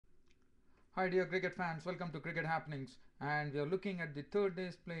Hi dear cricket fans, welcome to Cricket Happenings, and we are looking at the third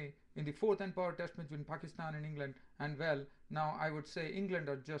day's play in the fourth npower test match between Pakistan and England. And well, now I would say England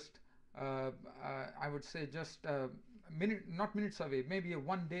are just I would say just not minutes away, maybe a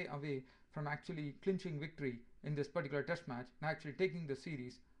 1 day away from actually clinching victory in this particular test match and actually taking the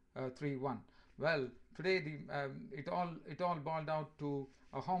series 3-1. Well, today it all boiled out to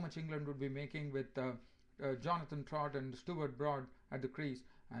how much England would be making with Jonathan Trott and Stuart Broad at the crease.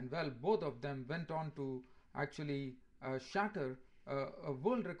 And well, both of them went on to actually shatter a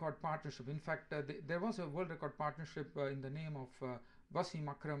world record partnership. In fact, there was a world record partnership in the name of Wasim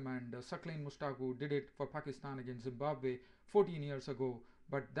Akram and Saqlain Mushtaq, who did it for Pakistan against Zimbabwe 14 years ago.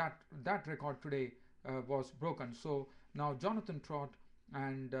 But that record today was broken. So now Jonathan Trott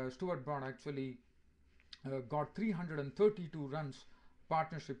and Stuart Broad actually got 332 runs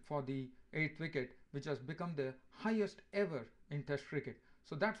partnership for the 8th wicket, which has become the highest ever in Test cricket.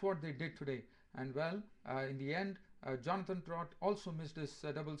 So that's what they did today. And well, in the end, Jonathan Trott also missed his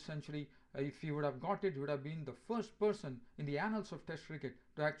double century. If he would have got it, he would have been the first person in the annals of Test cricket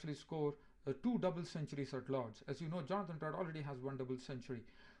to actually score two double centuries at Lords. As you know, Jonathan Trott already has one double century.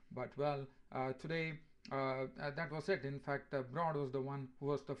 But well, today that was it. In fact, Broad was the one who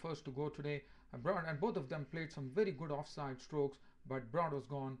was the first to go today. Broad and both of them played some very good offside strokes, but Broad was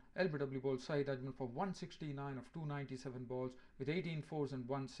gone. LBW bowled Saeed Ajmal for 169 of 297 balls with 18 fours and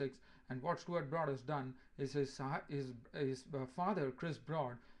 1 6. And what Stuart Broad has done is his father, Chris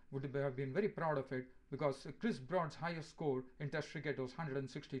Broad, would have been very proud of it, because Chris Broad's highest score in Test cricket was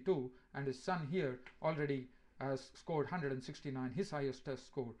 162, and his son here already has scored 169, his highest Test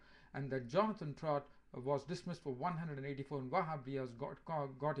score. And that Jonathan Trott was dismissed for 184, and Wahab Riaz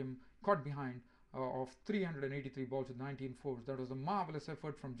got him caught behind of 383 balls with 19 fours. That was a marvelous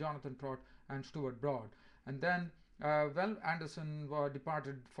effort from Jonathan Trott and Stuart Broad. And then, well, Anderson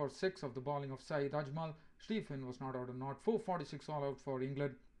departed for 6 of the bowling of Saeed Ajmal. Steve Finn was not out or not. 446 all out for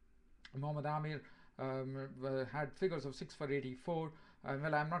England. Mohammad Amir had figures of 6 for 84.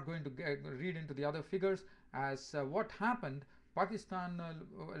 Well, I'm not going to read into the other figures, as what happened. Pakistan,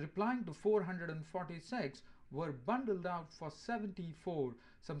 replying to 446, were bundled out for 74.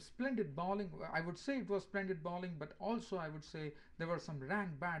 Some splendid bowling. I would say it was splendid bowling, but also I would say there were some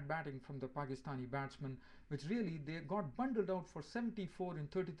rank bad batting from the Pakistani batsmen, which really they got bundled out for 74 in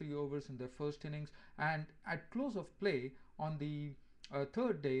 33 overs in their first innings. And at close of play on the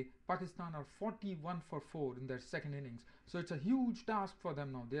third day, Pakistan are 41 for 4 in their second innings. So it's a huge task for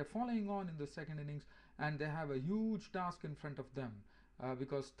them now. They are following on in the second innings, and they have a huge task in front of them.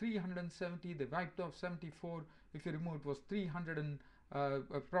 Because 370, they wiped off 74. If you remove, it was 300 and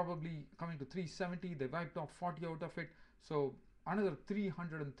probably coming to 370. They wiped off 40 out of it. So another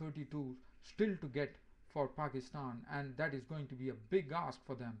 332 still to get for Pakistan, and that is going to be a big ask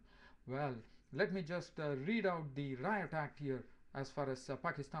for them. Well, let me just read out the riot act here as far as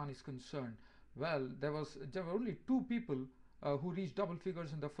Pakistan is concerned. Well, there were only 2 people who reached double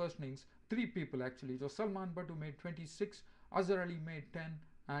figures in the first innings. 3 people actually. It was Salman Butt who made 26, Azhar Ali made 10,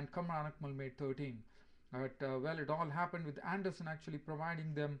 and Kamran Akmal made 13. But well, it all happened with Anderson actually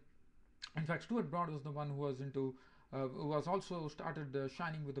providing them. In fact, Stuart Broad was the one who was also started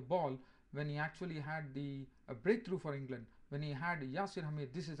shining with the ball when he actually had the breakthrough for England. When he had Yasir Hamid,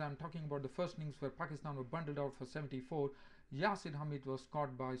 I'm talking about the first innings where Pakistan were bundled out for 74. Yasir Hamid was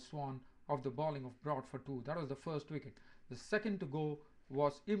caught by Swan of the bowling of Broad for 2. That was the first wicket. The second to go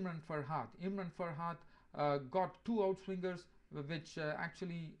was Imran Farhat. Imran Farhat got 2 outswingers, which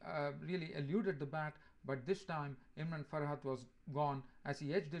actually really eluded the bat, but this time Imran Farhat was gone as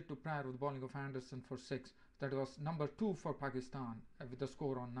he edged it to Pryor with the bowling of Anderson for 6. That was number 2 for Pakistan with a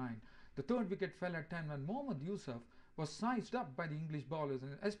score on 9. The third wicket fell at 10 when Mohammad Yusuf was sized up by the English bowlers,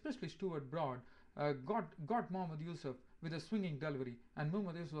 and especially Stuart Broad got Mohammad Yusuf with a swinging delivery, and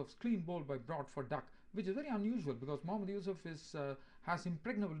Mohammad Yusuf's clean bowled by Broad for duck, which is very unusual because Mohammad Yusuf has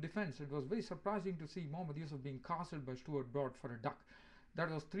impregnable defense. It was very surprising to see Mohammad Yusuf being castled by Stuart Broad for a duck.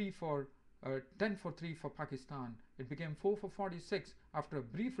 That was 10 for 3 for Pakistan. It became 4 for 46 after a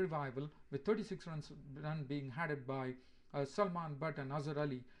brief revival, with 36 runs being added by Salman Butt and Azhar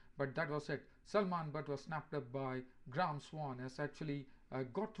Ali, but that was it. Salman Butt was snapped up by Graham Swan, as actually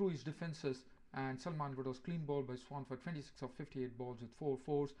got through his defenses, and Salman Butt was clean bowled by Swan for 26 of 58 balls with 4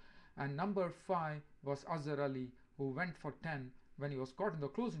 fours. And number 5 was Azhar Ali, who went for 10 when he was caught in the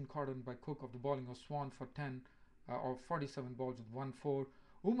closing cordon by Cook of the bowling of Swan for 10 of 47 balls with 1 4.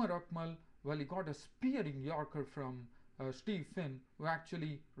 Umar Akmal, well, he got a spearing Yorker from Steve Finn, who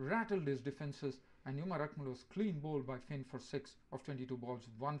actually rattled his defenses, and Umar Akmal was clean bowled by Finn for 6 of 22 balls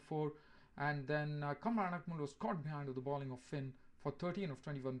with 1 4. And then Kamran Akmal was caught behind with the bowling of Finn for 13 of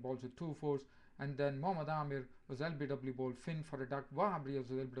 21 balls with 2 fours. And then Mohammad Amir was LBW ball, Finn for a duck, Wahab Riaz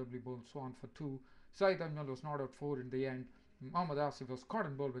was LBW ball, Swan for 2. Saeed Ajmal was not out 4 in the end. Mohammad Asif was caught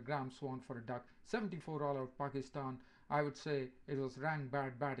in ball with Graham Swan for a duck. 74 all out Pakistan. I would say it was rank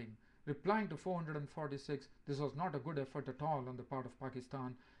bad batting. Replying to 446, this was not a good effort at all on the part of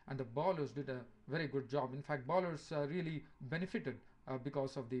Pakistan, and the bowlers did a very good job. In fact, bowlers really benefited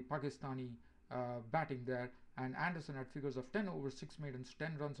because of the Pakistani batting there. And Anderson had figures of 10 overs, 6 maidens,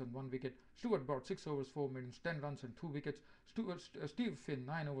 10 runs and 1 wicket. Stewart brought 6 overs, 4 maidens, 10 runs and 2 wickets. Steve Finn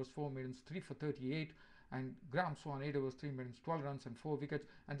 9 overs, 4 maidens, 3 for 38. And Graham Swan 8 overs, 3 maidens, 12 runs and 4 wickets.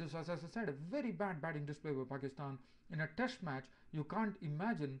 And this was, as I said, a very bad batting display by Pakistan. In a test match, you can't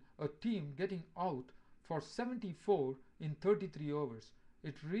imagine a team getting out for 74 in 33 overs.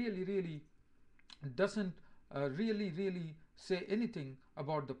 It really doesn't really say anything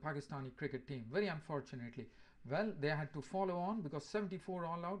about the Pakistani cricket team, very unfortunately. Well, they had to follow on because 74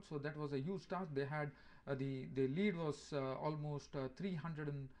 all out, so that was a huge task. They had the lead was almost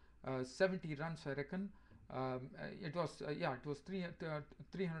 370 runs, I reckon. It was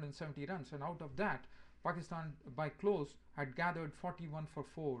 370 runs, and out of that, Pakistan by close had gathered 41 for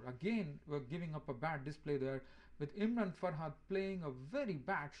 4. Again, were giving up a bad display there, with Imran Farhad playing a very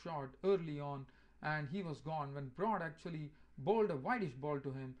bad shot early on, and he was gone when Broad actually bowled a wideish ball to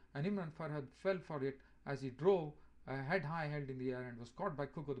him, and Imran Farhad fell for it as he drove head high held in the air and was caught by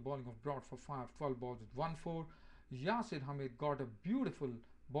Cook with the bowling of Broad for 12 balls with 1-4. Yasir Hamid got a beautiful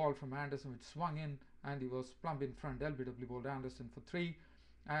ball from Anderson which swung in, and he was plumb in front. LBW bowled Anderson for 3,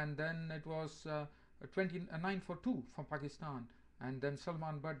 and then it was 29 for 2 for Pakistan. And then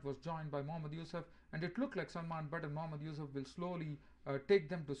Salman Butt was joined by Mohammad Yusuf, and it looked like Salman Butt and Mohammad Yusuf will slowly take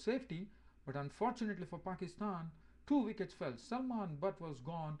them to safety. But unfortunately for Pakistan, 2 wickets fell. Salman Butt was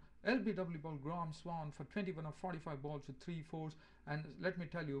gone. LBW bowled Graham Swan for 21 of 45 balls with 3 fours. And let me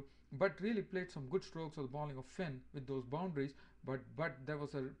tell you, Butt really played some good strokes of the bowling of Finn with those boundaries. But there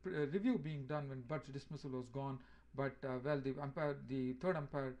was a review being done when Butt's dismissal was gone. But the third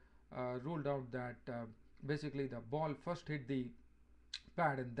umpire ruled out that basically the ball first hit the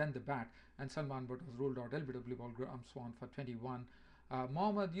pad and then the bat, and Salman Butt was ruled out. LBW ball Graham Swan for 21.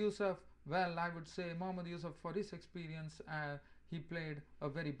 Mohammad Yusuf, well, I would say Mohammad Yusuf, for his experience, he played a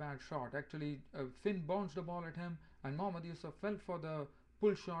very bad shot. Actually, Finn bounced the ball at him, and Mohammad Yusuf fell for the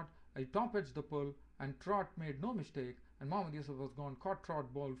pull shot. He top edged the pull, and Trott made no mistake, and Mohammad Yusuf was gone. Caught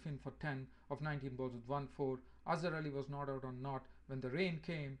Trott ball Finn for 10 of 19 balls with 1-4. Azhar Ali was not out on not when the rain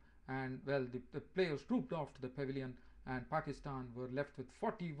came, and well, the players trooped off to the pavilion, and Pakistan were left with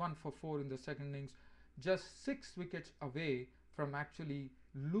 41 for 4 in the second innings, just 6 wickets away from actually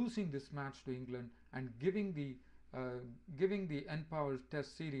losing this match to England and giving the npower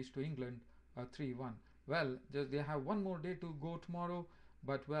test series to England 3-1. Well, they have one more day to go tomorrow,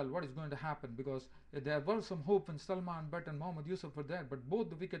 but well, what is going to happen? Because there was some hope when Salman Butt and Mohammad Yusuf were there, but both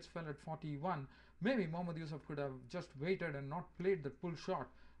the wickets fell at 41. Maybe Mohammad Yusuf could have just waited and not played the pull shot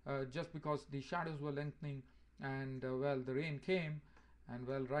just because the shadows were lengthening, and well, the rain came, and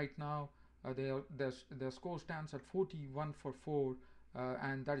well, right now their score stands at 41 for 4,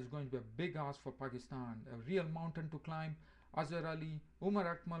 and that is going to be a big ask for Pakistan, a real mountain to climb. Azhar Ali, Umar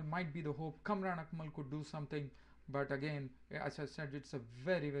Akmal might be the hope. Kamran Akmal could do something, but again, as I said, it's a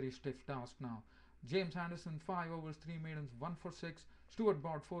very stiff task now. James Anderson 5 overs, 3 maidens, 1 for 6. Stewart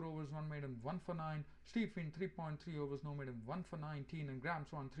Broad 4 overs, 1 maiden, 1 for 9. Steve Finn 3.3 overs, no maiden, 1 for 19. And Graham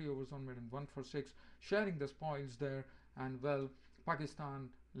Swan 3 overs, 1 maiden, 1 for 6. Sharing the spoils there. And well, Pakistan,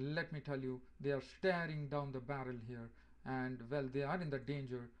 let me tell you, they are staring down the barrel here. And well, they are in the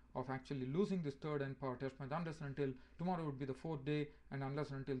danger of actually losing this third npower test match unless and until tomorrow would be the 4th day, and unless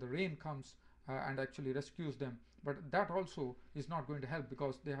and until the rain comes and actually rescues them. But that also is not going to help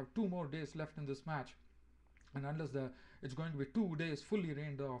because they have 2 more days left in this match, and unless it's going to be 2 days fully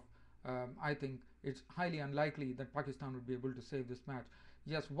rained off, I think it's highly unlikely that Pakistan would be able to save this match.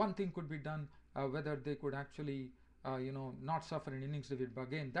 Yes, one thing could be done, whether they could actually not suffer an innings defeat, but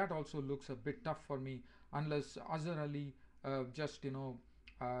again, that also looks a bit tough for me unless Azhar Ali just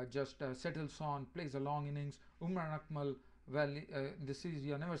settles on, plays a long innings. Umar Akmal, well, this series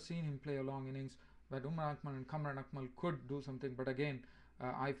you have never seen him play a long innings, but Umar Akmal and Kamran Akmal could do something. But again,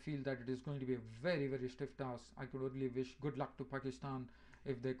 I feel that it is going to be a very stiff task. I could only wish good luck to Pakistan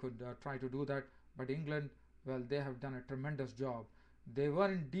if they could try to do that. But England, well, they have done a tremendous job. They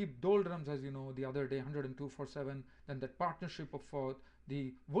were in deep doldrums, as you know, the other day, 102 for 7. Then that partnership for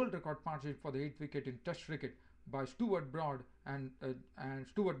the world record partnership for the 8th wicket in Test cricket by Stewart Broad and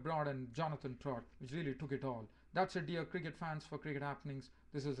Jonathan Trott, which really took it all. That's it, dear cricket fans. For Cricket Happenings,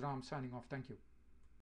 this is Ram signing off. Thank you.